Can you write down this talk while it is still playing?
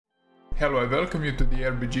Hello, I welcome you to the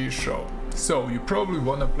RBG show. So, you probably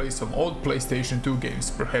wanna play some old PlayStation 2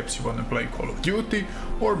 games, perhaps you wanna play Call of Duty,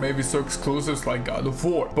 or maybe some exclusives like God of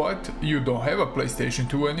War, but you don't have a PlayStation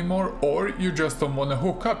 2 anymore, or you just don't wanna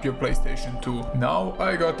hook up your PlayStation 2. Now,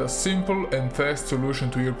 I got a simple and fast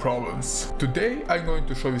solution to your problems. Today, I'm going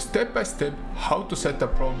to show you step by step how to set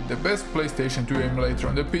up probably the best PlayStation 2 emulator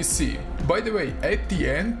on the PC. By the way, at the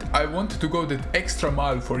end, I wanted to go that extra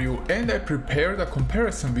mile for you, and I prepared a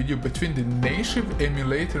comparison video between the native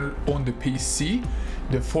emulator on the PC,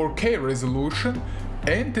 the 4K resolution,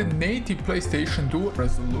 and the native PlayStation 2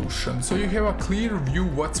 resolution, so you have a clear view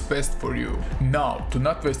what's best for you. Now, to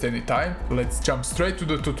not waste any time, let's jump straight to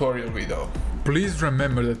the tutorial video. Please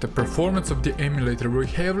remember that the performance of the emulator will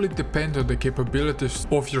heavily depend on the capabilities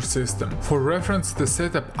of your system. For reference, the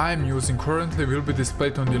setup I am using currently will be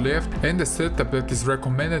displayed on the left, and the setup that is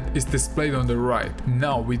recommended is displayed on the right.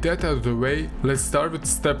 Now, with that out of the way, let's start with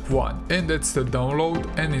step 1, and that's the download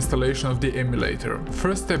and installation of the emulator.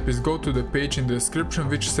 First step is go to the page in the description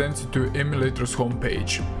which sends you to emulator's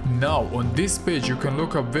homepage. Now, on this page you can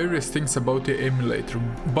look up various things about the emulator,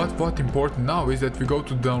 but what's important now is that we go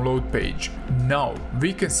to the download page. Now,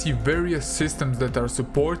 we can see various systems that are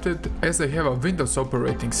supported. As I have a Windows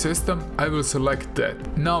operating system, I will select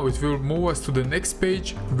that. Now it will move us to the next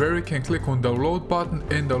page where we can click on download button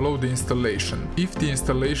and download the installation. If the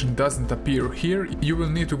installation doesn't appear here, you will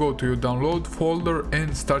need to go to your download folder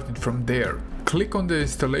and start it from there. Click on the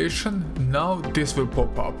installation, now this will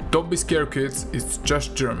pop up. Don't be scared kids, it's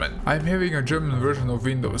just German. I'm having a German version of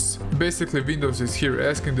Windows. Basically Windows is here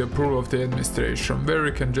asking the approval of the administration, where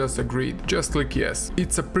you can just agree, just click yes.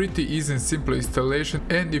 It's a pretty easy and simple installation,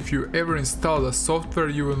 and if you ever install a software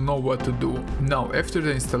you will know what to do. Now after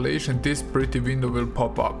the installation this pretty window will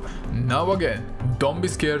pop up. Now again, don't be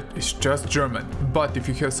scared, it's just German. But if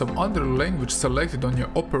you have some other language selected on your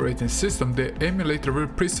operating system, the emulator will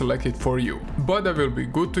pre-select it for you. But I will be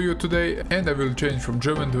good to you today and I will change from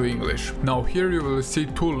German to English. Now here you will see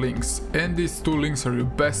two links, and these two links are your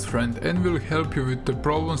best friend and will help you with the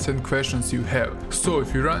problems and questions you have. So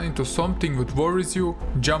if you run into something that worries you,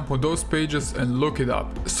 jump on those pages and look it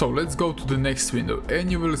up. So let's go to the next window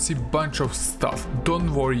and you will see bunch of stuff.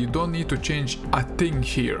 Don't worry, you don't need to change a thing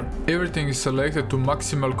here. Everything is selected to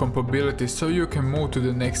maximal compatibility, so you can move to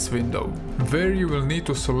the next window, where you will need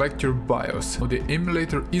to select your BIOS. The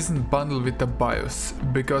emulator isn't bundled with a BIOS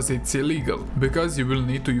because it's illegal, because you will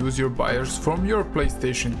need to use your BIOS from your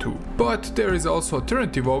PlayStation 2. But there is also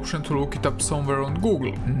alternative option to look it up somewhere on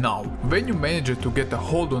Google. Now, when you manage to get a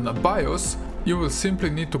hold on a BIOS, you will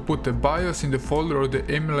simply need to put the BIOS in the folder of the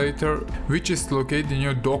emulator which is located in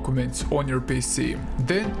your documents on your PC.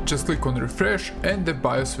 Then just click on refresh and the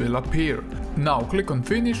BIOS will appear. Now click on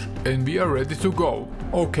finish and we are ready to go.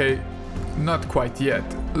 Okay, not quite yet.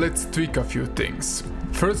 Let's tweak a few things.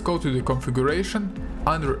 First go to the configuration,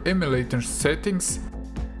 under emulator settings,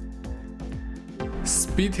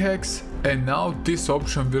 speed hacks, and now this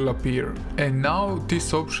option will appear. And now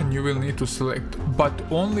this option you will need to select, but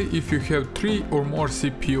only if you have 3 or more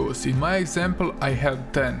CPUs. In my example I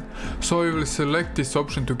have 10, so I will select this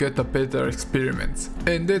option to get a better experience.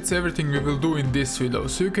 And that's everything we will do in this video,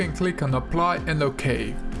 so you can click on apply and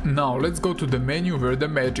OK. Now let's go to the menu where the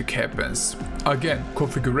magic happens. Again,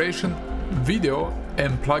 configuration, video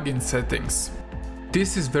and plugin settings.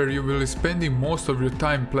 This is where you will be spending most of your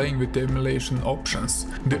time playing with the emulation options.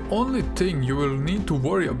 The only thing you will need to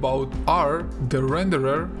worry about are the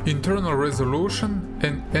renderer, internal resolution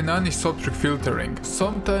and anisotropic filtering.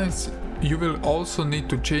 Sometimes you will also need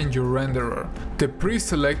to change your renderer. The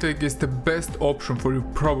pre-selected is the best option for you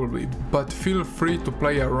probably, but feel free to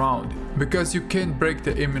play around, because you can't break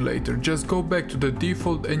the emulator, just go back to the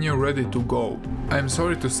default and you're ready to go. I'm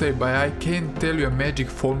sorry to say, but I can't tell you a magic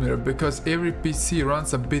formula, because every PC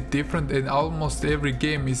runs a bit different and almost every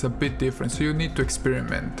game is a bit different, so you need to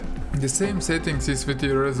experiment. The same settings is with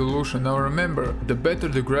your resolution. Now remember, the better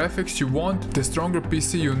the graphics you want, the stronger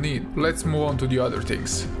PC you need. Let's move on to the other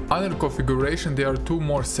things. Under configuration there are two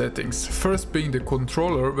more settings. First being the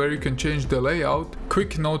controller, where you can change the layout.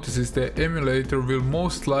 Quick notice is the emulator will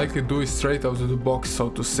most likely do it straight out of the box, so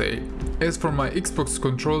to say. As for my Xbox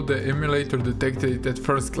control, the emulator detected it at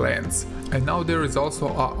first glance. And now there is also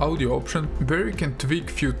an audio option where you can tweak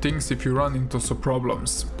few things if you run into some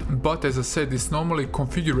problems. But as I said, it's normally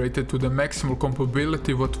configured to the maximal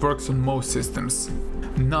compatibility what works on most systems.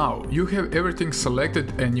 Now you have everything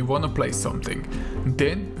selected and you wanna play something.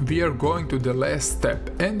 Then we are going to the last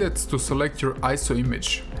step, and that's to select your ISO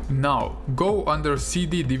image. Now, go under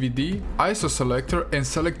CD DVD, ISO selector and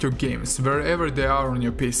select your games wherever they are on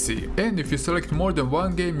your PC. And if you select more than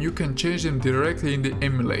one game, you can change them directly in the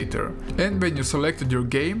emulator. And when you selected your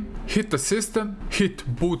game, hit the system, hit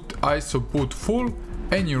boot ISO boot full,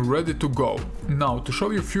 and you're ready to go. Now, to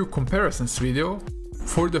show you a few comparisons video.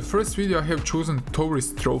 For the first video I have chosen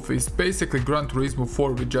Tourist Trophies, basically Gran Turismo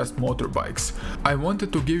 4 with just motorbikes. I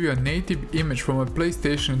wanted to give you a native image from a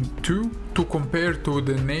PlayStation 2 to compare to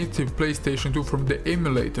the native PlayStation 2 from the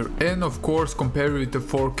emulator, and of course compare with the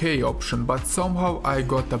 4K option, but somehow I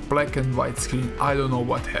got a black and white screen, I don't know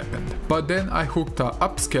what happened. But then I hooked a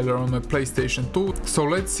upscaler on my PlayStation 2, so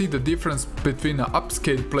let's see the difference between an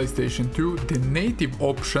upscaled PlayStation 2, the native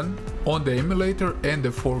option on the emulator and the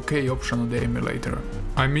 4K option on the emulator.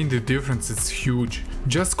 I mean, the difference is huge.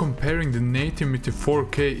 Just comparing the native with the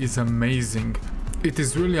 4K is amazing. It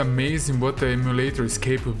is really amazing what the emulator is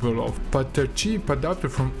capable of, but the cheap adapter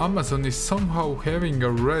from Amazon is somehow having a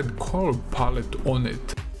red color palette on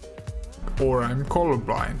it. Or I'm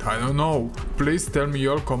colorblind, I don't know. Please tell me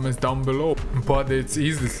your comments down below. But it's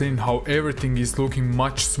easily seen how everything is looking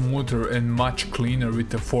much smoother and much cleaner with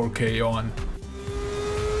the 4K on.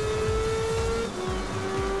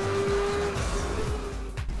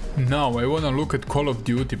 Now I wanna look at Call of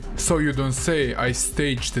Duty, so you don't say I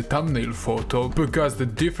staged the thumbnail photo, because the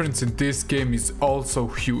difference in this game is also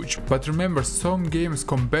huge. But remember, some games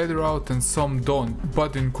come better out and some don't,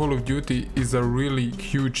 but in Call of Duty is a really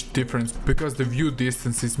huge difference, because the view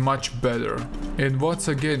distance is much better. And once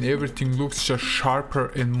again, everything looks just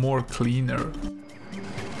sharper and more cleaner.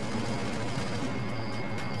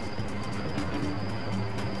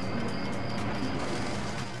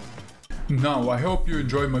 Now, I hope you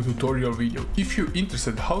enjoyed my tutorial video. If you're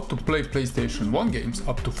interested how to play PlayStation 1 games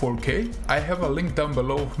up to 4K, I have a link down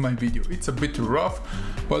below of my video. It's a bit rough,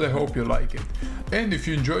 but I hope you like it. And if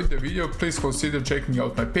you enjoyed the video, please consider checking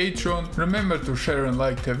out my Patreon. Remember to share and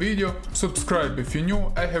like the video, subscribe if you're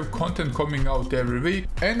new, I have content coming out every week,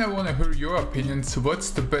 and I wanna hear your opinions.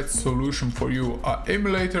 What's the best solution for you, an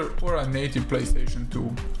emulator or a native PlayStation 2?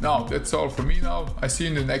 Now, that's all for me now, I see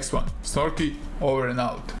you in the next one. Snorky, over and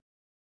out.